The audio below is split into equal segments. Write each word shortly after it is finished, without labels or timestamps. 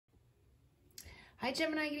Hi,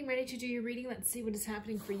 Gemini, getting ready to do your reading. Let's see what is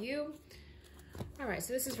happening for you. All right,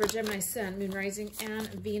 so this is for Gemini Sun, Moon, Rising, and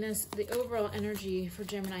Venus. The overall energy for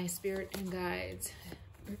Gemini, Spirit, and Guides.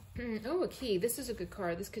 Oh, a key. This is a good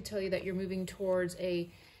card. This could tell you that you're moving towards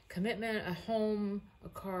a commitment, a home, a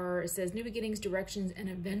car. It says, new beginnings, directions, and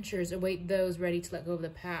adventures await those ready to let go of the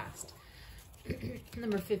past.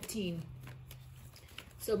 Number 15.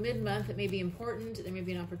 So mid-month, it may be important. There may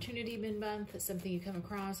be an opportunity mid-month. It's something you come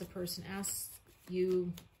across. A person asks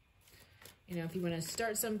you, if you want to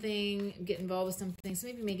start something, get involved with something. Some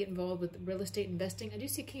of you may get involved with real estate investing. I do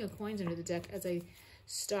see King of Coins under the deck as I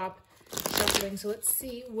stop shuffling. So let's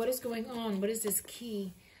see what is going on. What is this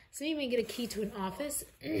key? Some of you may get a key to an office.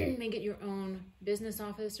 You may get your own business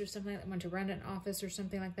office or something like that. Want to run an office or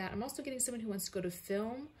something like that. I'm also getting someone who wants to go to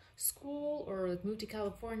film school or like move to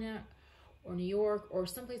California or New York or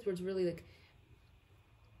someplace where it's really like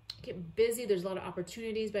get busy. There's a lot of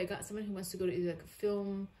opportunities, but I got someone who wants to go to either like a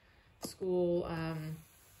film school, I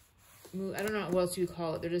don't know what else you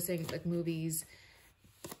call it. They're just saying like movies,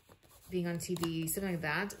 being on TV, something like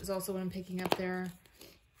that is also what I'm picking up there.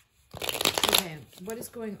 Okay, what is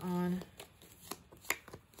going on?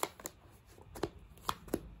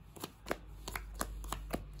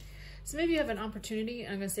 So maybe you have an opportunity.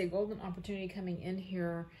 I'm going to say golden opportunity coming in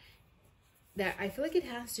here that I feel like it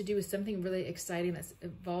has to do with something really exciting that's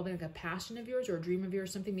involving like a passion of yours or a dream of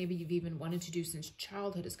yours, something maybe you've even wanted to do since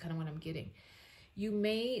childhood is kind of what I'm getting. You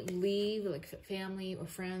may leave like family or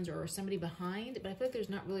friends or somebody behind, but I feel like there's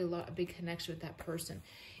not really a big connection with that person.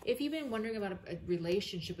 If you've been wondering about a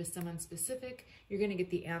relationship with someone specific, you're going to get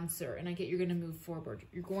the answer, and I get you're going to move forward.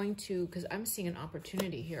 You're going to, because I'm seeing an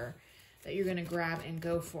opportunity here that you're going to grab and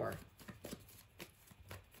go for.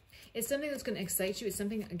 It's something that's going to excite you. It's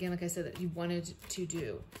something, again, like I said, that you wanted to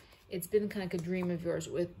do. It's been kind of like a dream of yours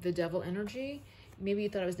with the devil energy. Maybe you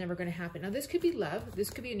thought it was never going to happen. Now, this could be love. This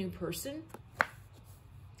could be a new person.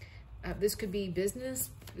 This could be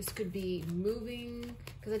business. This could be moving.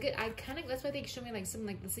 Because that's why they show me like something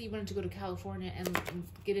like, let's say you wanted to go to California and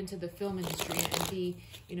get into the film industry and be,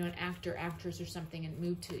 an actor, actress or something and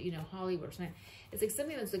move to, Hollywood or something. It's like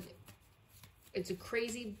something that's like, it's a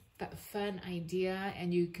crazy fun idea,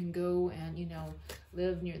 and you can go and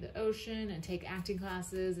live near the ocean and take acting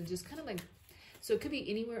classes and just kind of like, so it could be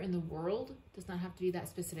anywhere in the world. It does not have to be that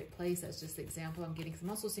specific place. That's just the example I'm getting.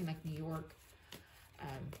 I'm also seeing like New York.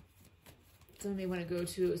 Someone may want to go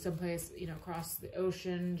to someplace across the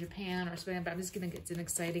ocean, Japan or something, but I'm just getting it's an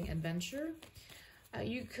exciting adventure.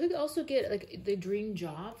 You could also get like the dream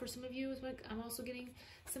job for some of you is like I'm also getting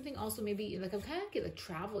something also maybe like I'm kind of get like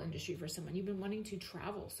travel industry for someone. You've been wanting to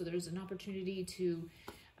travel. So there's an opportunity to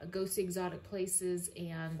go see exotic places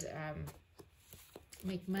and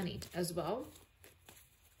make money as well.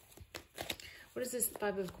 What is this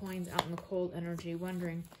 5 of Coins out in the cold energy?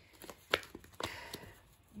 Wondering.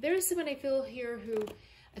 There's someone I feel here who,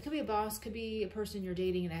 it could be a boss, could be a person you're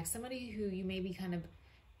dating, an ex, somebody who you may be kind of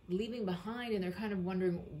leaving behind and they're kind of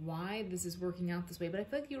wondering why this is working out this way. But I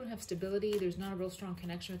feel like you don't have stability. There's not a real strong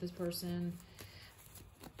connection with this person.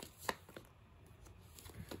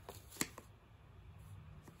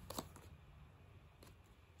 I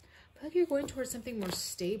feel like you're going towards something more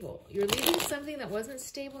stable. You're leaving something that wasn't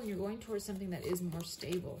stable and you're going towards something that is more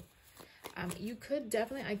stable. You could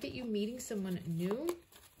definitely, I get you meeting someone new.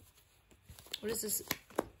 What is this?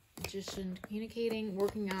 Magician, communicating,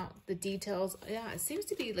 working out the details. Yeah, it seems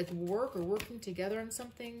to be like work or working together on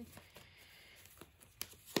something.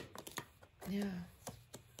 Yeah.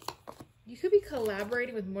 You could be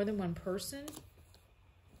collaborating with more than one person.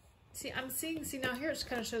 See, I'm seeing, now here it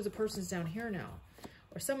kind of shows the person's down here now.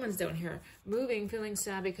 Or someone's down here. Moving, feeling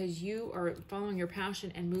sad because you are following your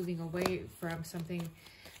passion and moving away from something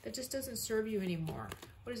that just doesn't serve you anymore.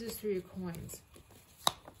 What is this 3 of Coins?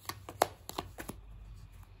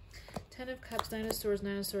 10 of Cups, 9 of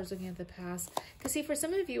Swords, looking at the past. Because see, for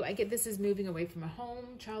some of you, I get this is moving away from a home,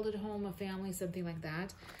 childhood home, a family, something like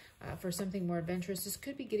that. For something more adventurous, this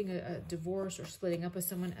could be getting a divorce or splitting up with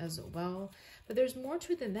someone as well. But there's more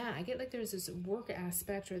to it than that. I get like there's this work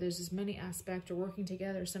aspect or there's this money aspect or working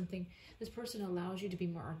together, something. This person allows you to be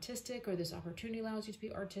more artistic, or this opportunity allows you to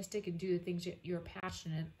be artistic and do the things that you're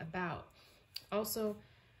passionate about. Also,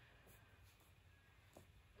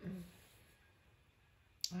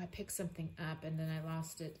 I picked something up and then I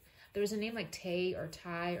lost it. There was a name like Tay or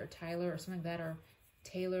Ty or Tyler or something like that, or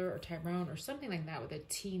Taylor or Tyrone or something like that with a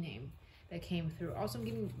T name that came through. Also, I'm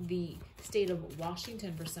getting the state of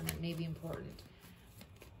Washington for someone may be important.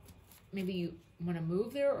 Maybe you want to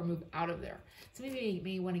move there or move out of there. So maybe you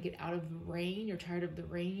may want to get out of the rain. You're tired of the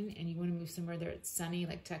rain and you want to move somewhere there it's sunny,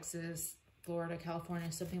 like Texas, Florida, California,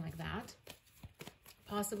 something like that.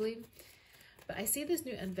 possibly. But I see this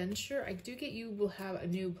new adventure. I do get you will have a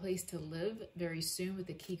new place to live very soon with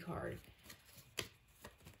the key card.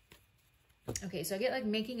 Okay, so I get like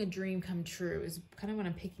making a dream come true is kind of what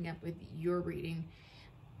I'm picking up with your reading.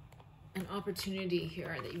 An opportunity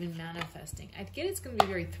here that you've been manifesting. I get it's going to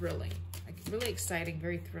be very thrilling, like really exciting,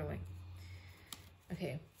 very thrilling.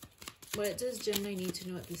 Okay, what does Gemini need to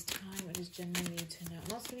know at this time? What does Gemini need to know?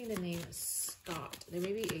 I'm also getting the name Scott. There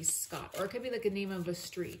may be a Scott, or it could be like a name of a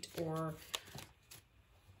street, or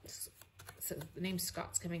so the name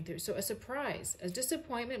Scott's coming through. So a surprise, a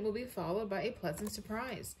disappointment will be followed by a pleasant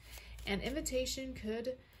surprise. An invitation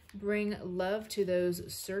could bring love to those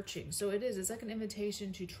searching. So it's like an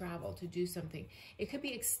invitation to travel, to do something. It could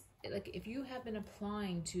be like if you have been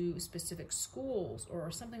applying to specific schools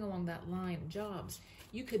or something along that line, jobs,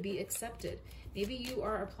 you could be accepted. Maybe you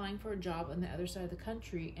are applying for a job on the other side of the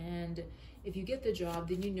country, and if you get the job,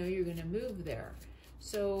 then you know you're going to move there.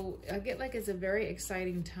 So I get like it's a very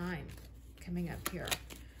exciting time coming up here.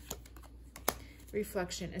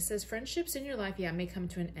 Reflection. It says friendships in your life, yeah, may come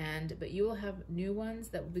to an end, but you will have new ones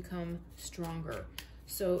that will become stronger.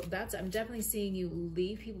 So I'm definitely seeing you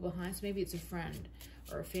leave people behind. So maybe it's a friend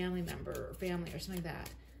or a family member or family or something like that.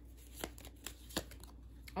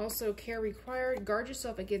 Also, care required. Guard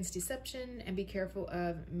yourself against deception and be careful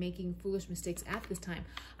of making foolish mistakes at this time.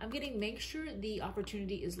 I'm getting, make sure the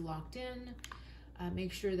opportunity is locked in.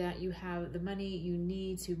 Make sure that you have the money you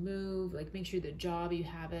need to move. Like make sure the job, you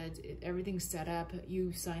have it, everything's set up.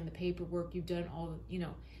 You signed the paperwork. You've done all,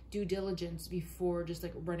 due diligence before just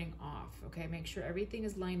like running off. Okay, make sure everything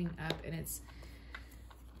is lining up and it's.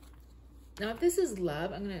 Now, if this is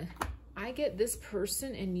love, I get this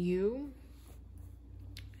person and you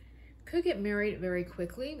could get married very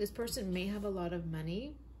quickly. This person may have a lot of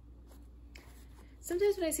money.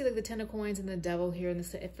 Sometimes when I see like the Ten of Coins and the Devil here,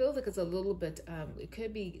 it feels like it's a little bit, it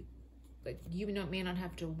could be like you may not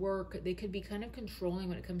have to work. They could be kind of controlling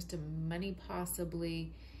when it comes to money,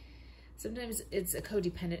 possibly. Sometimes it's a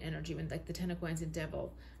codependent energy when like the Ten of Coins and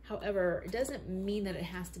Devil. However, it doesn't mean that it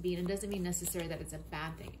has to be, and it doesn't mean necessarily that it's a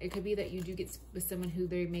bad thing. It could be that you do get with someone who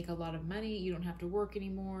they make a lot of money. You don't have to work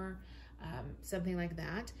anymore, something like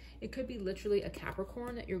that. It could be literally a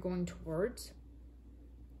Capricorn that you're going towards.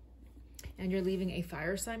 And you're leaving a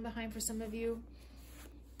fire sign behind for some of you.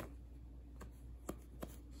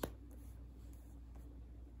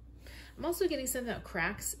 I'm also getting some about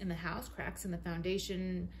cracks in the house, cracks in the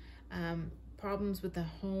foundation, problems with the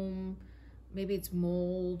home. Maybe it's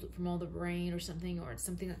mold from all the rain or something, or it's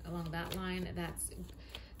something along that line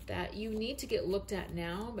that you need to get looked at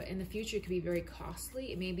now, but in the future it could be very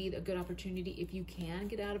costly. It may be a good opportunity if you can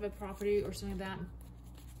get out of a property or something like that,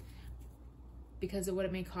 because of what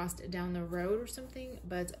it may cost down the road or something.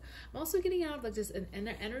 But I'm also getting out of like just an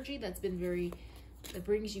energy that's been that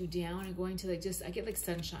brings you down and going to like I get like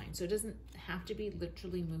sunshine. So it doesn't have to be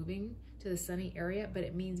literally moving to the sunny area, but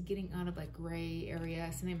it means getting out of like gray area,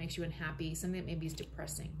 something that makes you unhappy, something that maybe is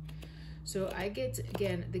depressing. So I get,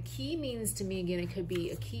 again, the key means to me, again, it could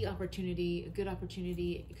be a key opportunity, a good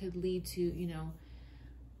opportunity. It could lead to,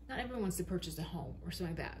 not everyone wants to purchase a home or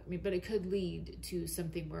something like that, but it could lead to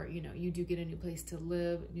something where, you do get a new place to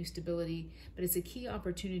live, new stability, but it's a key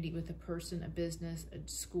opportunity with a person, a business, a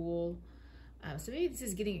school. So maybe this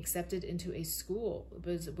is getting accepted into a school,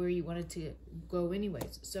 but where you wanted to go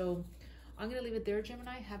anyways. So I'm going to leave it there,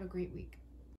 Gemini. Have a great week.